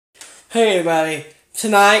Hey everybody,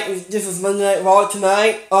 tonight, this is Monday Night Raw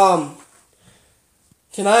tonight,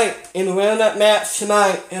 tonight, in the winner that match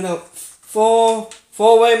tonight, in a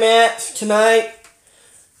four-way match tonight,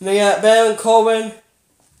 we got Baron Corbin,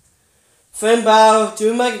 Finn Balor,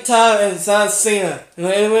 Drew McIntyre, and John Cena. And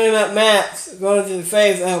in the winner that match, going to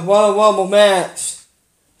face a Royal Rumble match,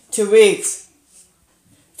 2 weeks,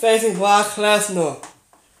 facing Brock Lesnar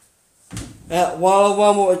at Royal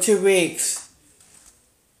Rumble in 2 weeks.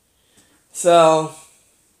 So,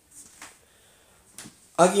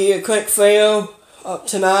 I'll give you a quick video of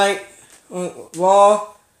tonight on Raw.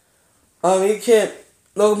 You can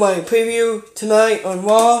look at my preview tonight on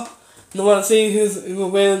Raw. And I want to see who will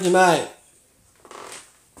win tonight.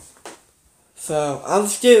 So, I'm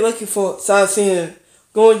still looking for John Cena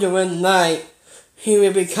going to win tonight. He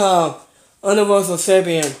will become Universal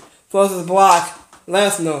Champion versus Brock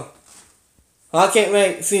Lesnar. I can't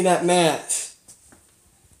wait to see that match.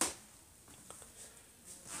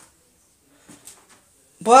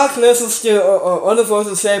 Brock Lesnar still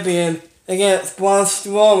Universal Champion against Braun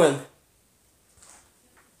Strowman.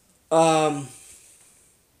 The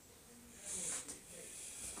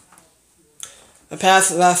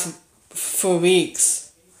past last 4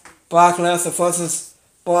 weeks, Brock Lesnar versus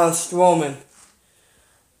Braun Strowman.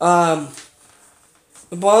 Braun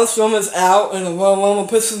Strowman's out in the Royal Rumble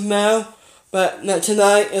position now, but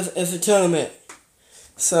tonight is a tournament.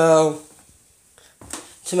 So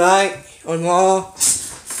tonight on Raw.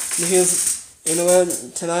 Here's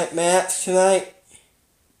tonight match tonight.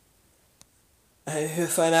 And he'll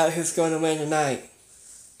find out who's going to win tonight.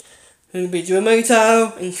 It'll be Drew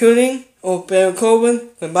McIntyre, including or Baron Corbin,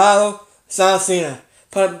 Finn Balor, John Cena.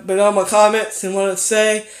 Put below my comments and what to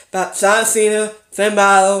say about John Cena, Finn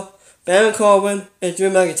Balor, Baron Corbin, and Drew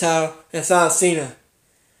McIntyre, and John Cena.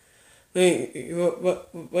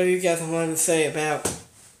 What do you guys want to say about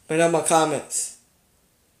below my comments?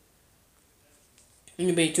 It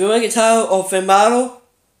can be Drew McIntyre or Finn Balor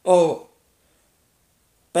or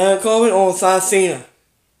Baron Corbin or John Cena.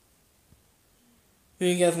 Who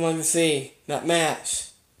you guys want to see that match?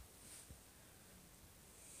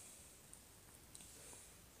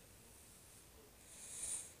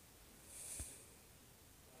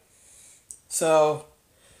 So,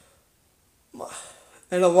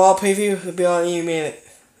 and the Raw preview will be on any minute.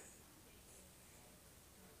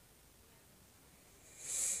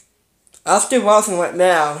 I'm still watching right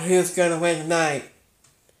now who's going to win tonight.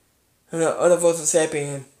 And the other votes are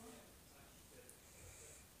champion.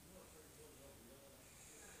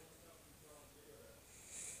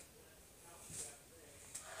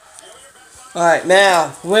 Alright,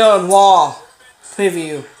 now we're on Raw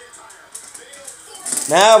preview.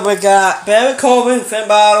 Now we got Baron Corbin, Finn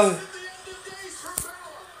Balor.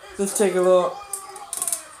 Let's take a look.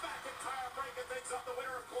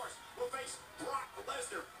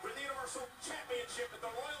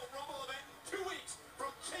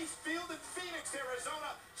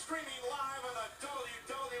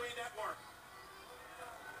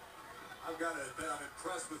 I've got to admit, I'm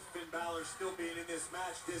impressed with Finn Balor still being in this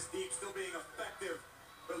match this deep, still being effective.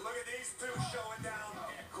 But look at these two showing down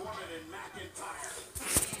Corbin and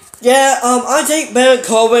McIntyre. Yeah, I think Baron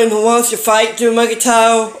Corbin wants to fight Drew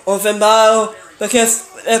McIntyre or Finn Balor because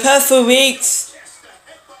the past 2 weeks,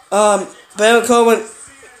 Baron Corbin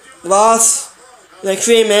lost like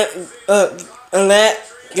 3 minutes, and that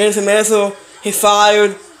against the Minnesota. He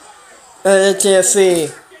fired at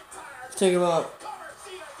TFC. Take a look.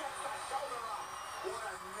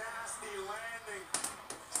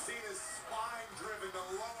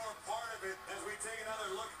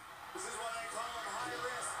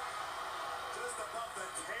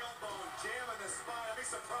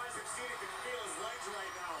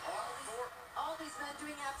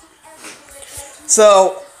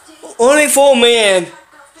 So, only 4 men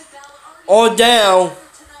are down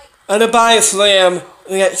on the body slam.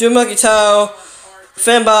 We got Drew McIntyre,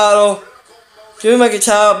 Finn Balor, Drew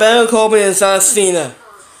McIntyre, Baron Corbin, and John Cena.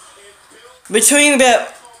 Between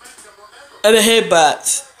that and the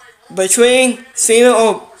headbutts, between Cena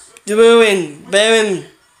or Drew and Baron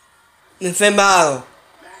and Finn Balor,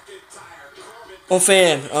 or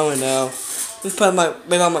Finn, I don't know. Just put my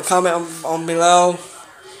comment on below.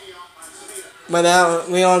 But now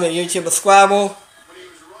we're on the YouTube Scrabble.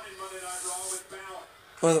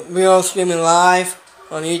 We are streaming live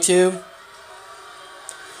on YouTube.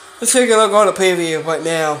 Let's take a look on the preview right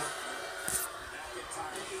now.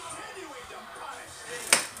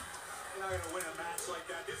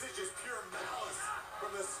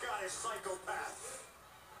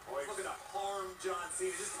 John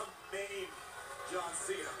Cena, just to maim John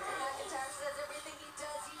Cena. McIntyre says everything he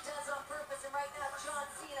does on purpose, and right now John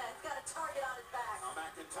Cena has got a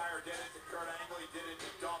McIntyre did it to Kurt Angle. He did it to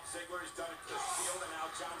Dolph Ziggler. He's done it to the Shield, and now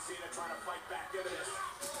John Cena trying to fight back into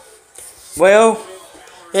this. Well,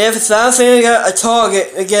 if John Cena got a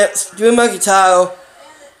target against Drew McIntyre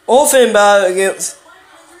or Finn Balor against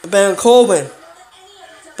Baron Corbin,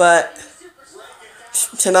 but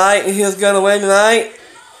tonight he was gonna win tonight.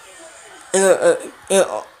 And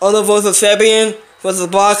other versus Fabian versus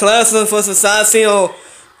Brock Lesnar versus John Cena.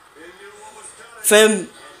 Finn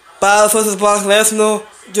Balor versus Brock Lesnar.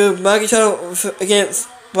 Drew McIntyre against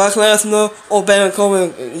Brock Lesnar or Baron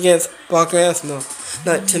Corbin against Brock Lesnar.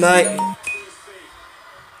 Not tonight.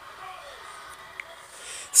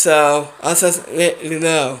 So I'll just let you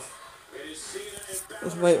know.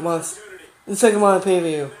 Let's wait once. The second one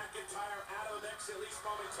preview.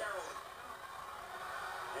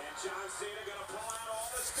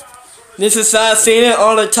 This is John Cena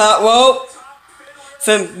on the top rope.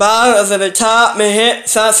 Finn Balor is at the top and hit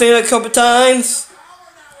John Cena a couple times.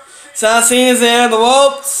 John Cena's there on the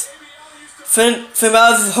ropes. Finn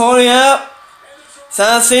Balor is holding up.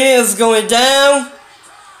 John Cena is going down.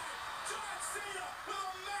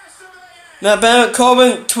 Now Baron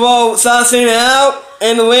Corbin throws John Cena out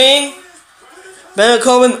in the ring. Baron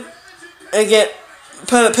Corbin and get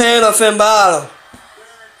put a pan on Finn Balor.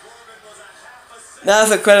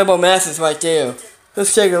 That's a credible message right there.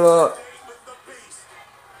 Let's take a look.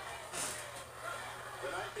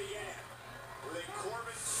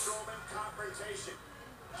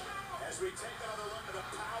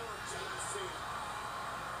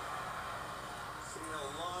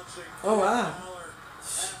 Oh wow.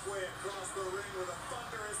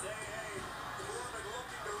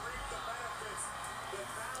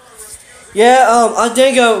 Yeah, I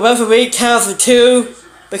think a referee counts for 2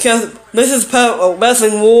 because this is part of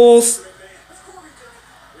wrestling rules.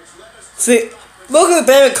 See, look at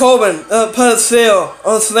Baron Corbin put a seal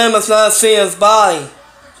on Slammer John Cena's body.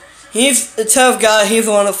 He's a tough guy. He's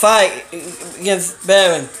the one to fight against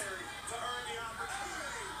Baron.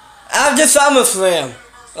 After SummerSlam,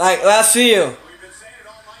 like last year,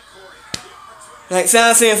 like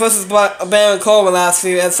John Cena versus Baron Corbin last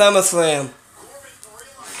year at SummerSlam.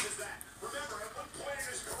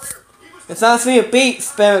 And John Cena beat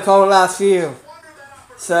Baron Corbin last year.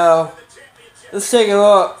 So let's take a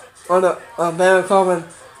look on the Baron Corbin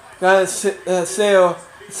got a seal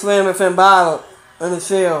slamming Finn Balor on the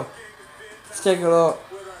seal. Let's take a look.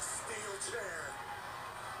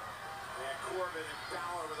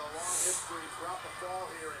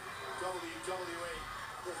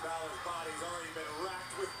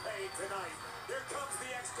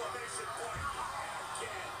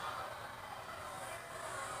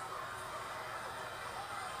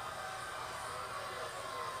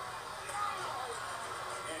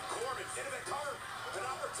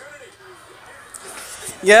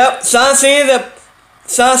 Yep, John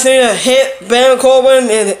Cena hit Baron Corbin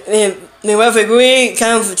and the referee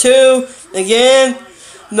counts for 2 again.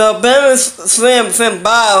 No, Baron slammed Finn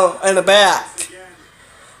Balor in the back.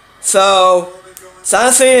 So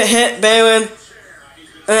John Cena hit Baron,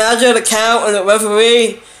 and after the count and the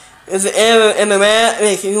referee is the end in the mat,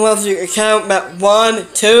 and he wants you to count about 1,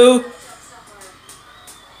 2.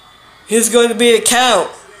 He's going to be a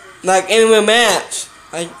count like in the match.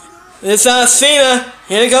 It's John Cena.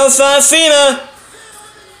 Here goes John Cena.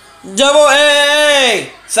 Double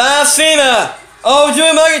A. John Cena. Oh,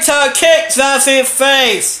 Drew McIntyre kicked John Cena's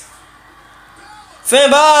face. Finn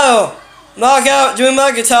Balor. Knock out Drew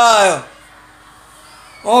McIntyre.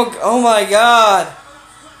 Oh my God.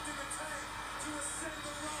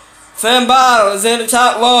 Finn Balor is in the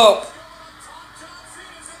top rope.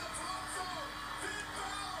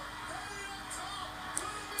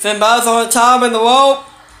 Finn Balor's on the top of the rope.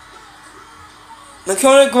 The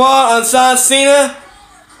corner guard on John Cena.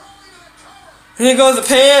 Here goes the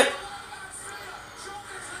pin.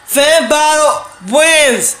 Finn Balor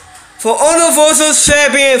wins for Universal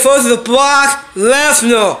Champion versus Brock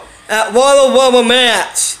Lesnar at Royal Rumble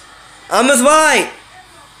match. I'm his right.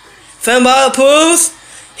 Finn Balor proves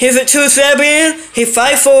he's a true champion. He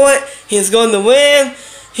fights for it. He's going to win.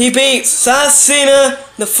 He beats John Cena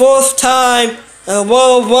the 4th time in a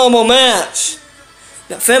Royal Rumble match.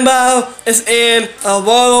 Now Finn Balor is in a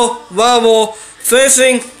Royal Rumble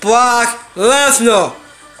facing Brock Lesnar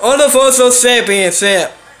on the Universal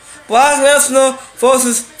Championship. Brock Lesnar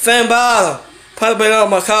versus Finn Balor. Put below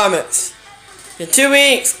my comments. In 2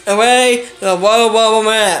 weeks away in a Royal Rumble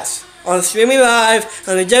match on streaming live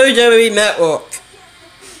on the WWE Network.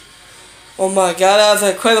 Oh my God, that was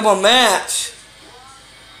an incredible match.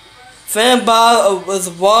 Finn Balor was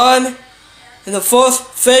won in the first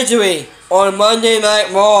victory on Monday Night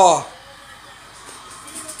Raw.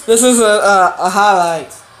 This is a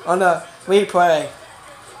highlight. on the replay.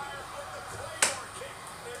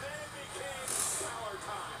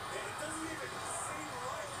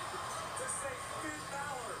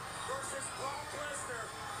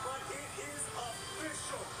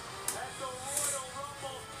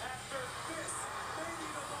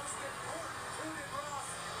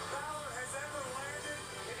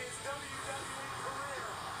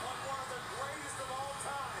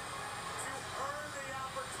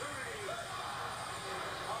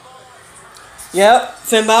 Yep,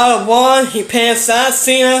 Finn Balor won. He passed John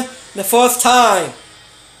Cena the first time.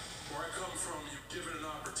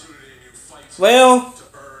 Well,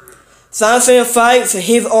 John Cena fights and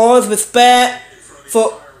he's always respect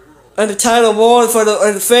for and the title award for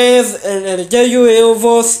the fans and the WWE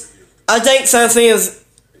Universe. I think John Cena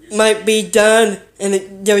might be done in the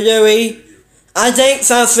WWE. I think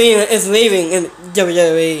John Cena is leaving in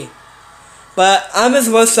WWE. But I'm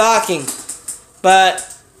just was shocking.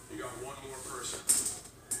 But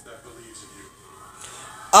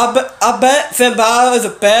I bet Finn Balor is the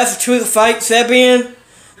best true fight champion,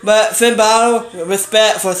 but Finn Balor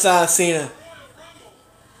respect for John Cena.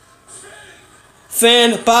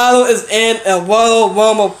 Finn Balor is in a Royal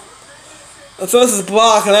Rumble versus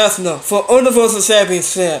Brock Lesnar for Universal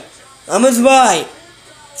Championship. I'm just right.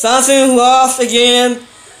 John Cena lost again.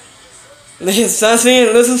 John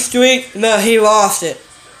Cena losing streak. No, he lost it.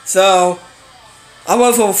 So I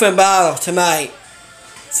went for Finn Balor tonight.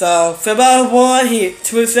 So, Finn Balor won, he's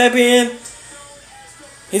true champion.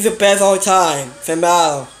 He's the best all time, Finn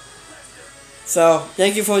Balor. So,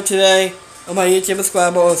 thank you for today on my YouTube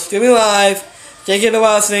subscriber or streaming live. Thank you for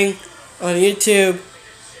watching on YouTube.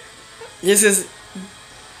 This is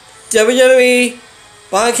WWE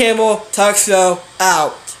Brian Campbell Talk Show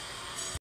out.